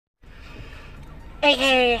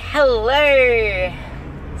Okay, hello.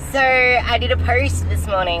 So I did a post this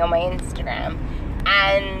morning on my Instagram,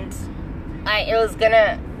 and I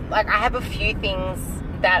have a few things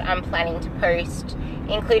that I'm planning to post,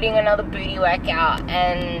 including another booty workout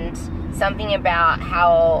and something about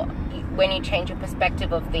how when you change your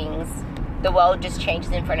perspective of things, the world just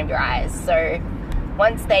changes in front of your eyes. So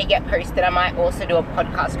once they get posted, I might also do a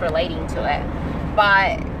podcast relating to it.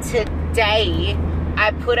 But today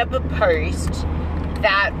I put up a post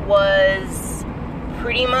that was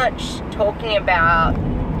pretty much talking about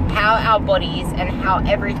how our bodies and how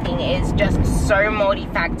everything is just so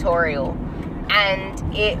multifactorial,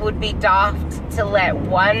 and it would be daft to let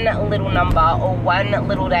one little number or one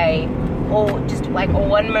little day or just like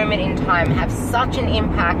one moment in time have such an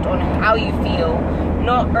impact on how you feel,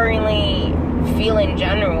 not only feel in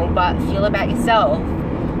general but feel about yourself.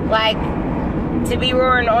 Like, to be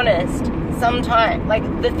raw and honest, sometimes, like,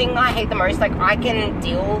 the thing I hate the most, like, I can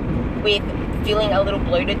deal with feeling a little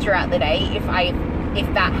bloated throughout the day if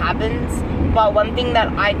that happens, but one thing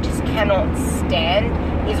that I just cannot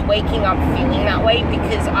stand is waking up feeling that way,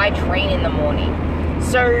 because I train in the morning.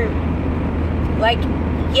 So, like,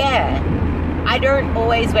 yeah, I don't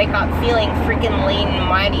always wake up feeling freaking lean,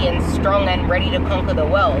 mighty, and strong and ready to conquer the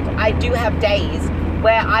world. I do have days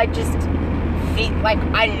where I just feel like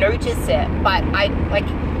I notice it, but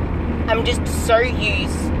I'm just so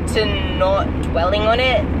used to not dwelling on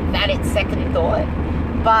it that it's second thought.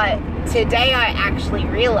 But today I actually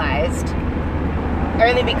realized,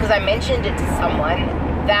 only because I mentioned it to someone,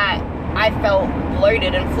 that I felt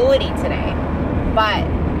bloated and fluidy today. But,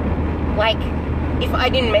 like, if I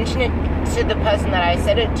didn't mention it to the person that I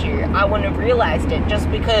said it to, I wouldn't have realized it, just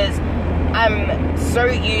because I'm so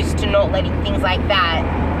used to not letting things like that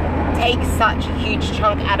take such a huge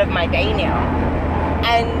chunk out of my day now.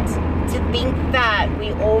 And to think that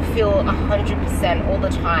we all feel 100% all the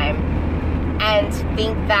time, and to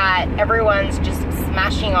think that everyone's just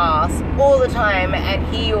smashing ass all the time, and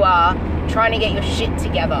here you are trying to get your shit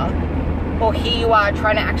together, or here you are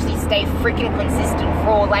trying to actually stay freaking consistent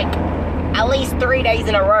for like at least 3 days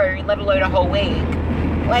in a row, let alone a whole week.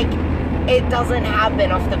 Like, it doesn't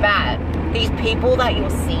happen off the bat. These people that you're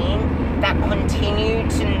seeing that continue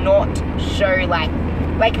to not show, like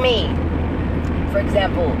me, for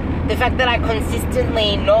example, the fact that I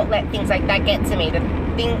consistently not let things like that get to me, the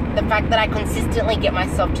fact that I consistently get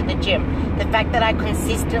myself to the gym, the fact that I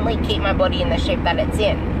consistently keep my body in the shape that it's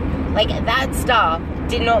in, like, that stuff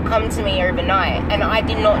did not come to me overnight, and I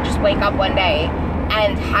did not just wake up one day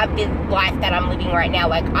and have the life that I'm living right now.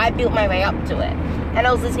 Like, I built my way up to it. And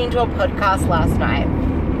I was listening to a podcast last night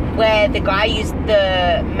where the guy used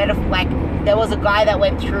the metaphor, like, there was a guy that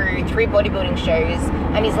went through 3 bodybuilding shows,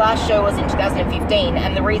 and his last show was in 2015,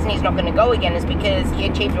 and the reason he's not going to go again is because he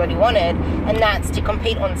achieved what he wanted, and that's to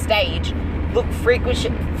compete on stage, look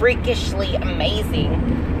freakishly amazing,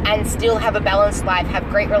 and still have a balanced life, have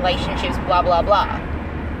great relationships, blah, blah, blah.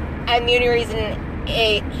 And the only reason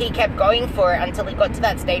he kept going for it until he got to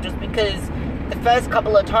that stage was because the first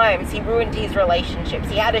couple of times he ruined his relationships.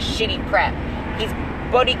 He had a shitty prep. His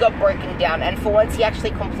body got broken down, and for once he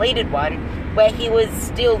actually completed one where he was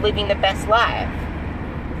still living the best life.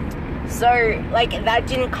 So, like, that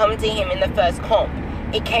didn't come to him in the first comp.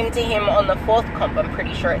 It came to him on the 4th comp, I'm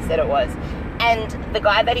pretty sure it said it was. And the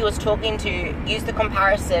guy that he was talking to used the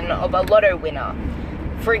comparison of a lotto winner.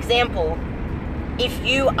 For example, if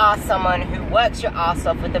you are someone who works your ass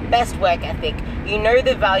off with the best work ethic, you know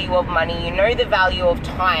the value of money, you know the value of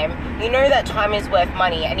time, you know that time is worth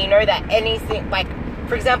money, and you know that anything, like,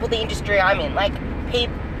 for example, the industry I'm in, like,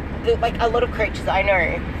 like a lot of coaches I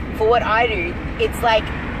know, for what I do, it's like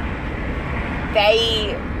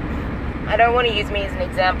I don't want to use me as an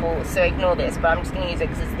example, so ignore this, but I'm just going to use it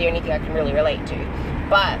because it's the only thing I can really relate to.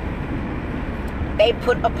 But they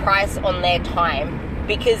put a price on their time,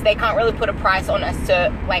 because they can't really put a price on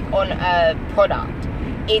on a product.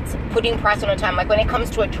 It's putting price on a time. Like, when it comes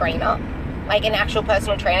to a trainer, like an actual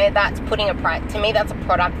personal trainer, that's putting a price. To me, that's a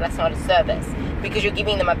product, that's not a service, because you're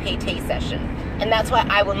giving them a PT session. And that's why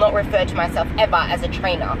I will not refer to myself ever as a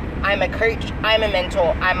trainer. I'm a coach, I'm a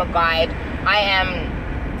mentor, I'm a guide, I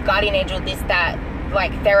am guardian angel, this, that,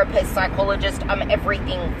 like, therapist, psychologist. I'm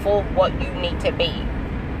everything for what you need to be.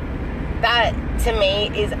 That, to me,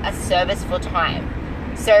 is a service for time.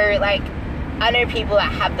 So, like, I know people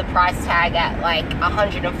that have the price tag at, like,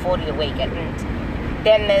 $140 a week, and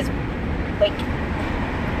then there's, like,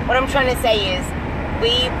 what I'm trying to say is,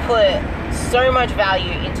 we put so much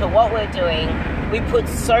value into what we're doing, we put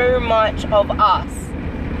so much of us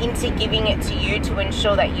into giving it to you to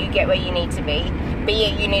ensure that you get where you need to be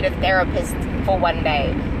it you need a therapist for one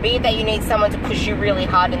day. Be it that you need someone to push you really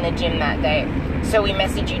hard in the gym that day. So we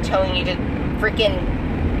message you telling you to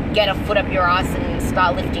freaking get a foot up your ass and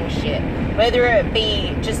start lifting shit. Whether it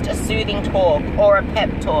be just a soothing talk or a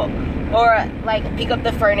pep talk or like pick up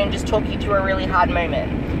the phone and just talk you through a really hard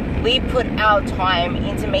moment. We put our time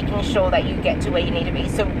into making sure that you get to where you need to be.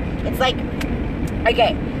 So it's like,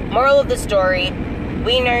 okay, moral of the story,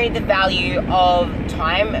 we know the value of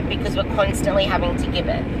time because we're constantly having to give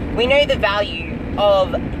it. We know the value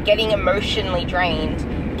of getting emotionally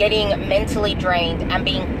drained, getting mentally drained, and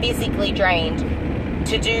being physically drained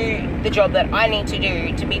to do the job that I need to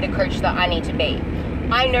do to be the coach that I need to be.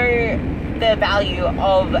 I know the value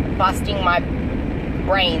of busting my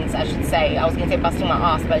brains, I should say. I was going to say busting my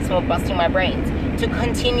ass, but it's more busting my brains to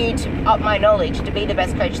continue to up my knowledge to be the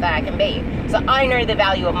best coach that I can be. So I know the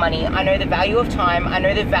value of money. I know the value of time. I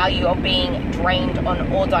know the value of being drained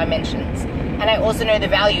on all dimensions. And I also know the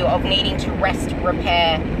value of needing to rest,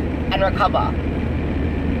 repair, and recover.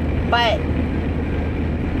 But,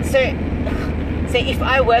 so if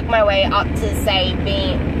I work my way up to, say,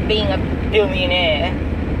 being a billionaire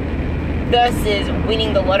versus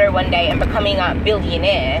winning the lotto one day and becoming a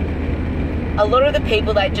billionaire, a lot of the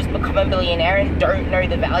people that just become a billionaire and don't know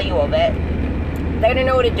the value of it, they don't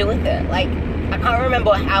know what to do with it. Like, I can't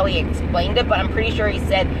remember how he explained it, but I'm pretty sure he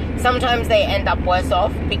said sometimes they end up worse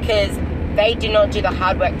off because they did not do the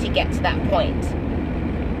hard work to get to that point.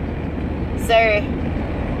 So,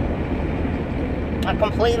 I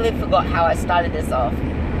completely forgot how I started this off.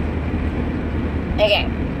 Okay,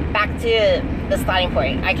 back to the starting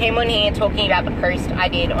point. I came on here talking about the post I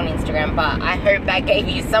did on Instagram, but I hope that gave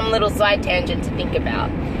you some little side tangent to think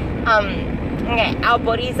about. Okay, our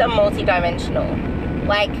bodies are multidimensional.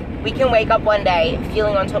 Like, we can wake up one day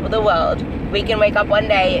feeling on top of the world. We can wake up one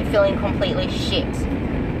day feeling completely shit.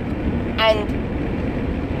 And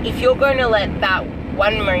if you're going to let that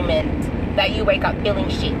one moment that you wake up feeling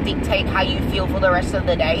shit dictate how you feel for the rest of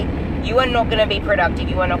the day, you are not going to be productive.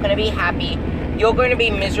 You are not going to be happy. You're going to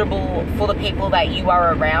be miserable for the people that you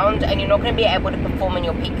are around, and you're not going to be able to perform in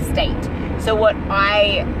your peak state. So what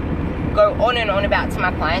I go on and on about to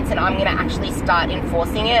my clients, and I'm going to actually start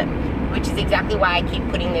enforcing it, which is exactly why I keep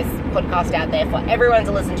putting this podcast out there for everyone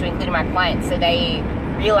to listen to, including my clients, so they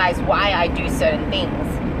realize why I do certain things.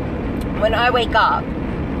 When I wake up,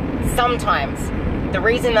 sometimes the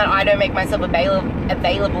reason that I don't make myself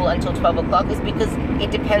available until 12 o'clock is because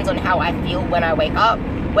it depends on how I feel when I wake up.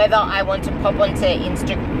 Whether I want to pop onto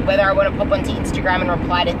Instagram and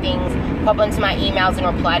reply to things, pop onto my emails and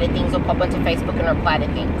reply to things, or pop onto Facebook and reply to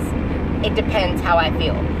things. It depends how I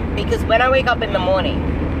feel. Because when I wake up in the morning,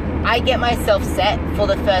 I get myself set for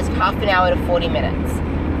the first half an hour to 40 minutes.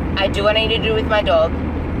 I do what I need to do with my dog.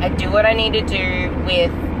 I do what I need to do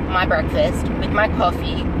with my breakfast, with my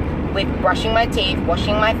coffee, with brushing my teeth,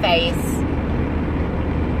 washing my face,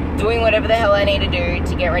 doing whatever the hell I need to do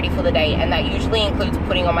to get ready for the day. And that usually includes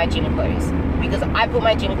putting on my gym clothes, because I put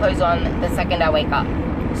my gym clothes on the second I wake up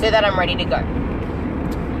so that I'm ready to go.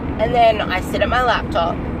 And then I sit at my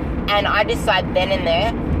laptop and I decide then and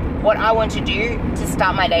there what I want to do to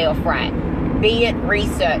start my day off right. Be it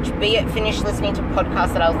research, be it finish listening to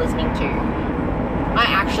podcasts that I was listening to. I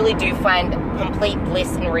actually do find complete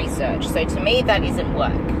bliss in research. So to me, that isn't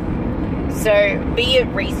work. So be it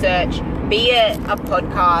research, be it a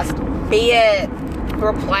podcast, be it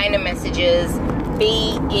replying to messages,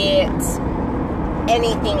 be it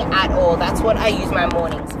anything at all. That's what I use my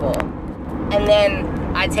mornings for. And then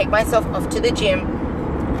I take myself off to the gym,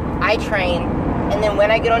 I train, and then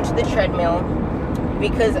when I get onto the treadmill,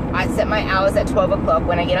 because I set my hours at 12 o'clock,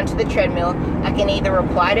 when I get onto the treadmill, I can either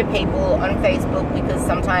reply to people on Facebook, because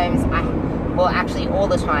sometimes actually all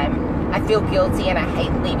the time, I feel guilty and I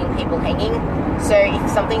hate leaving people hanging. So if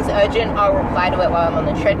something's urgent, I'll reply to it while I'm on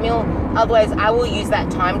the treadmill. Otherwise, I will use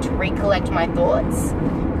that time to recollect my thoughts.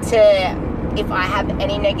 If I have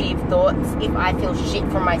any negative thoughts, if I feel shit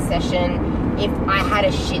from my session, if I had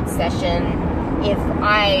a shit session, if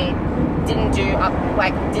I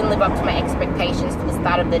didn't live up to my expectations for the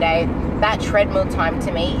start of the day, that treadmill time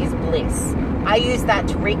to me is bliss. I use that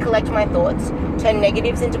to recollect my thoughts, turn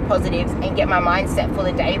negatives into positives, and get my mind set for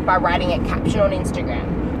the day by writing a caption on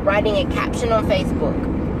Instagram, writing a caption on Facebook.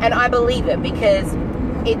 And I believe it, because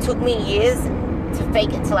it took me years to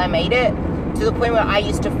fake it till I made it, to the point where I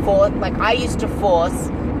used to force my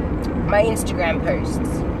Instagram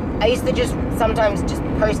posts. I used to sometimes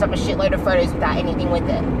post up a shitload of photos without anything with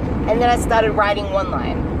it. And then I started writing one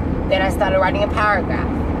line. Then I started writing a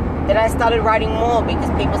paragraph. Then I started writing more because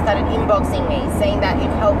people started inboxing me saying that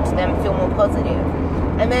it helped them feel more positive.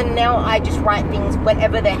 And then now I just write things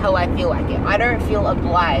whenever the hell I feel like it. I don't feel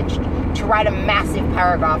obliged to write a massive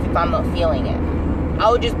paragraph if I'm not feeling it. I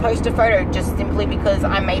will just post a photo just simply because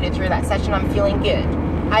I made it through that session. I'm feeling good.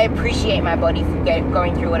 I appreciate my body for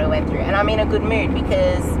going through what it went through. And I'm in a good mood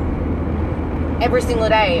because every single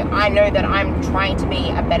day I know that I'm trying to be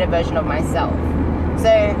a better version of myself. So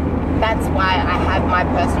that's why I have my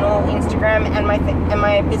personal Instagram and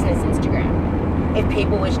my business Instagram. If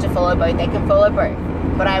people wish to follow both, they can follow both.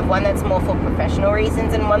 But I have one that's more for professional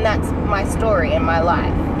reasons and one that's my story and my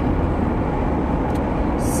life.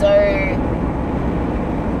 So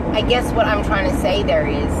I guess what I'm trying to say there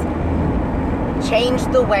is change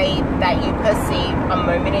the way that you perceive a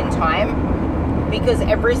moment in time, because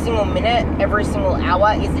every single minute, every single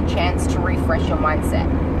hour is a chance to refresh your mindset.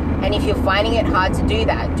 And if you're finding it hard to do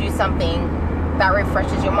that, do something that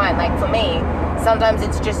refreshes your mind. Like for me, sometimes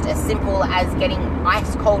it's just as simple as getting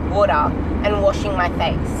ice cold water and washing my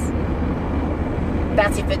face.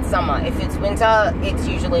 That's if it's summer. If it's winter, it's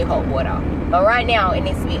usually hot water. But right now, it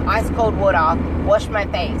needs to be ice cold water, wash my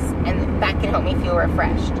face, and that can help me feel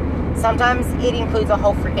refreshed. Sometimes it includes a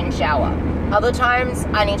whole freaking shower. Other times,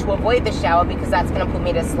 I need to avoid the shower because that's going to put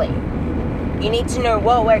me to sleep. You need to know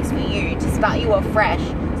what works for you to start you off fresh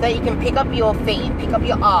so that you can pick up your feet, pick up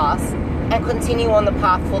your ass, and continue on the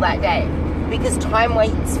path for that day. Because time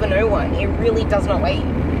waits for no one. It really does not wait.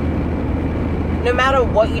 No matter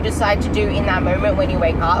what you decide to do in that moment when you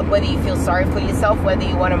wake up, whether you feel sorry for yourself, whether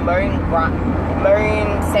you want to moan,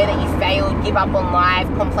 say that you failed, give up on life,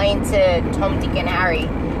 complain to Tom, Dick, and Harry,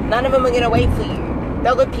 none of them are going to wait for you.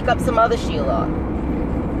 They'll go pick up some other Sheila.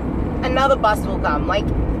 Another bus will come. Like,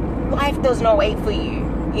 life does not wait for you.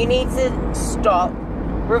 You need to stop,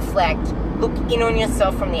 reflect, look in on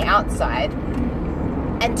yourself from the outside,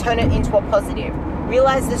 and turn it into a positive.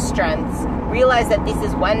 Realize the strengths. Realize that this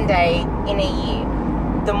is one day in a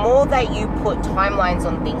year. The more that you put timelines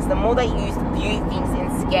on things, the more that you view things in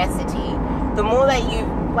scarcity, the more that you,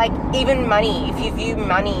 like even money, if you view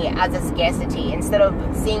money as a scarcity instead of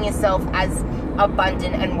seeing yourself as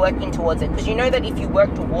abundant and working towards it, because you know that if you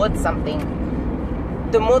work towards something,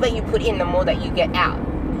 the more that you put in, the more that you get out.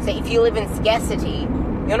 So if you live in scarcity,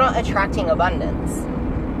 you're not attracting abundance.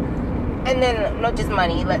 And then not just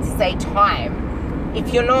money, let's say time.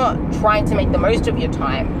 If you're not trying to make the most of your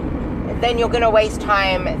time, then you're going to waste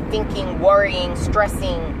time thinking, worrying,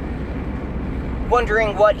 stressing,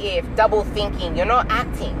 wondering what if, double thinking. You're not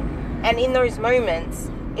acting. And in those moments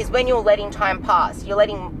is when you're letting time pass. You're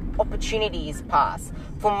letting opportunities pass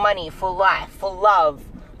for money, for life, for love,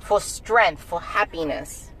 for strength, for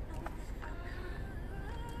happiness.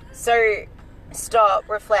 So stop,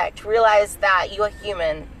 reflect, realize that you are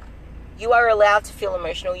human. You are allowed to feel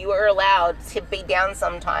emotional. You are allowed to be down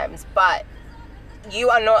sometimes, but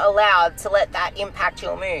you are not allowed to let that impact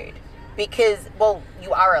your mood. Because, well,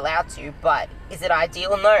 you are allowed to, but is it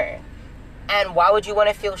ideal? No. And why would you want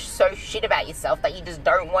to feel so shit about yourself that you just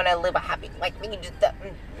don't want to live a happy, like, you just,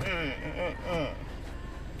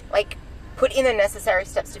 like, put in the necessary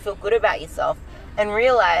steps to feel good about yourself and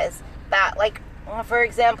realize that, like, for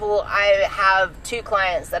example, I have 2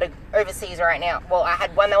 clients that are overseas right now. Well, I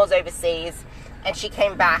had one that was overseas and she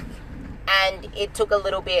came back and it took a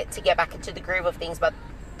little bit to get back into the groove of things, but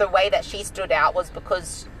the way that she stood out was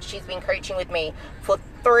because she's been coaching with me for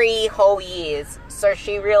 3 whole years. So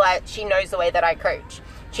she realized, she knows the way that I coach.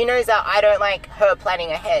 She knows that I don't like her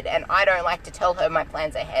planning ahead and I don't like to tell her my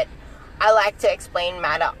plans ahead. I like to explain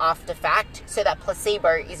matter after fact so that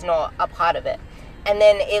placebo is not a part of it. And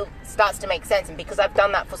then it starts to make sense. And because I've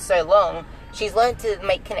done that for so long, she's learned to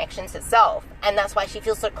make connections herself. And that's why she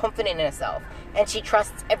feels so confident in herself. And she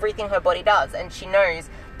trusts everything her body does. And she knows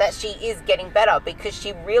that she is getting better because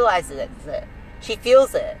she realizes it. She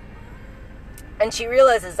feels it. And she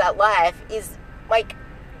realizes that life is like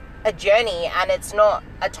a journey and it's not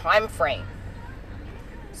a time frame.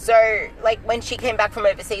 So, like, when she came back from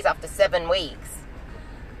overseas after 7 weeks,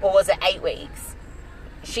 or was it 8 weeks,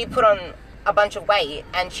 she put on a bunch of weight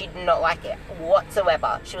and she did not like it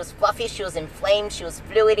whatsoever. She was fluffy, she was inflamed, she was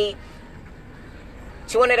fluidy.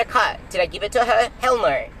 She wanted a cut. Did I give it to her? Hell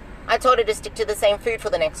no. I told her to stick to the same food for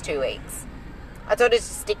the next 2 weeks. I told her to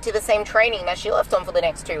stick to the same training that she left on for the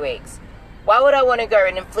next 2 weeks. Why would I want to go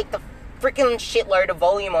and inflict a freaking shitload of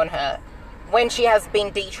volume on her when she has been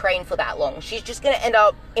detrained for that long? She's just going to end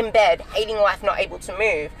up in bed, hating life, not able to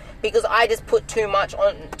move, because I just put too much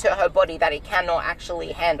onto her body that it cannot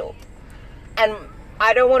actually handle. And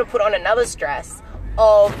I don't want to put on another stress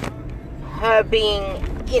of her being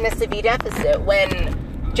in a severe deficit when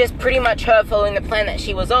just pretty much her following the plan that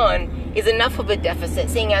she was on is enough of a deficit,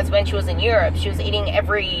 seeing as when she was in Europe, she was eating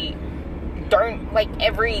everything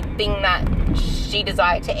that she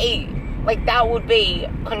desired to eat. Like, that would be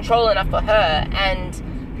control enough for her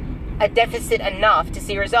and a deficit enough to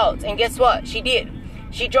see results. And guess what? She did.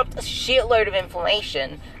 She dropped a shitload of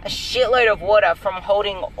inflammation, a shitload of water from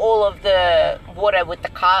holding all of the water with the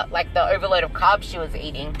the overload of carbs she was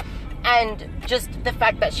eating. And just the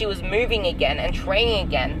fact that she was moving again and training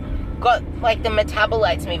again, got like the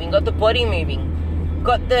metabolites moving, got the body moving,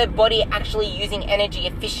 got the body actually using energy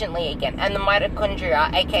efficiently again, and the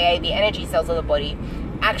mitochondria, aka the energy cells of the body,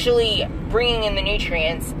 actually bringing in the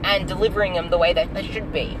nutrients and delivering them the way that they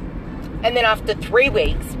should be. And then after 3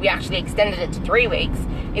 weeks, we actually extended it to 3 weeks,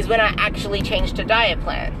 is when I actually changed her diet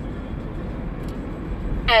plan.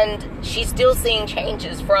 And she's still seeing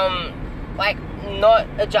changes from, like, not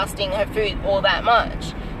adjusting her food all that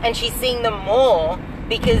much. And she's seeing them more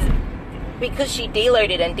because she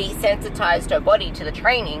deloaded and desensitized her body to the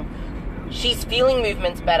training. She's feeling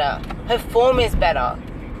movements better. Her form is better.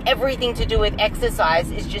 Everything to do with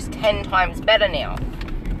exercise is just 10 times better now.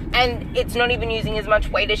 And it's not even using as much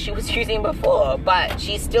weight as she was using before, but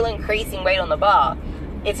she's still increasing weight on the bar.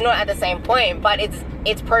 It's not at the same point, but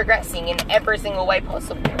it's progressing in every single way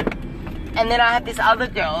possible. And then I have this other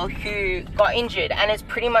girl who got injured, and it's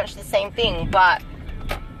pretty much the same thing, but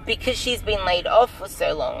because she's been laid off for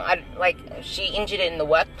so long, she injured it in the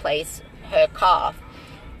workplace, her calf,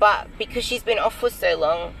 but because she's been off for so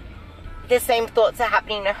long, the same thoughts are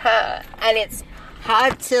happening to her, and it's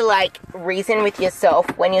hard to like reason with yourself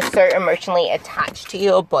when you're so emotionally attached to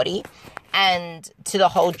your body and to the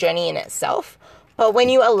whole journey in itself. But when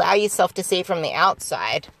you allow yourself to see from the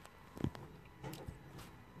outside,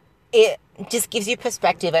 it just gives you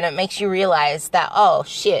perspective, and it makes you realize that, oh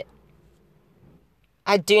shit,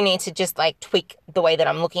 I do need to just like tweak the way that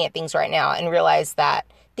I'm looking at things right now and realize that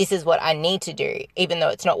this is what I need to do, even though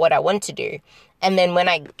it's not what I want to do. And then when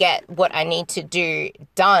I get what I need to do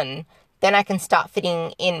done, then I can start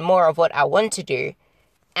fitting in more of what I want to do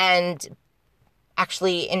and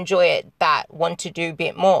actually enjoy it, that want to do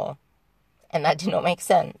bit more. And that did not make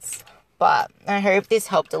sense. But I hope this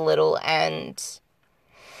helped a little, and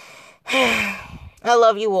I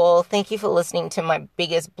love you all. Thank you for listening to my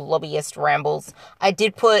biggest, blobbiest rambles. I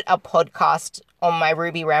did put a podcast on my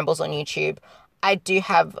Ruby Rambles on YouTube. I do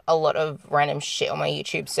have a lot of random shit on my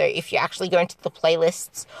YouTube, so if you actually go into the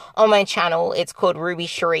playlists on my channel, it's called Ruby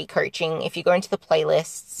Cherie Coaching. If you go into the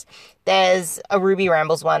playlists, there's a Ruby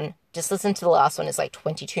Rambles one. Just listen to the last one. It's like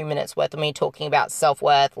 22 minutes worth of me talking about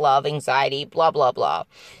self-worth, love, anxiety, blah, blah, blah.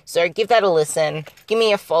 So give that a listen. Give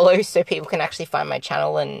me a follow so people can actually find my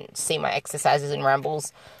channel and see my exercises and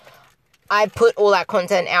rambles. I put all that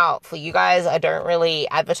content out for you guys. I don't really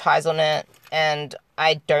advertise on it, and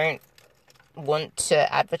I don't want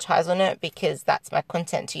to advertise on it because that's my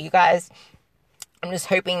content to you guys. I'm just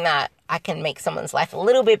hoping that I can make someone's life a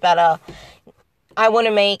little bit better. I want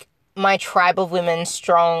to make my tribe of women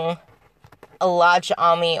strong, a large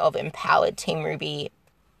army of empowered Team Ruby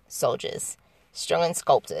soldiers, strong and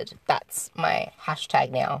sculpted. That's my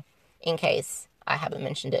hashtag now, in case I haven't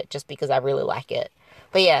mentioned it, just because I really like it.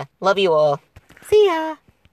 But yeah, love you all. See ya.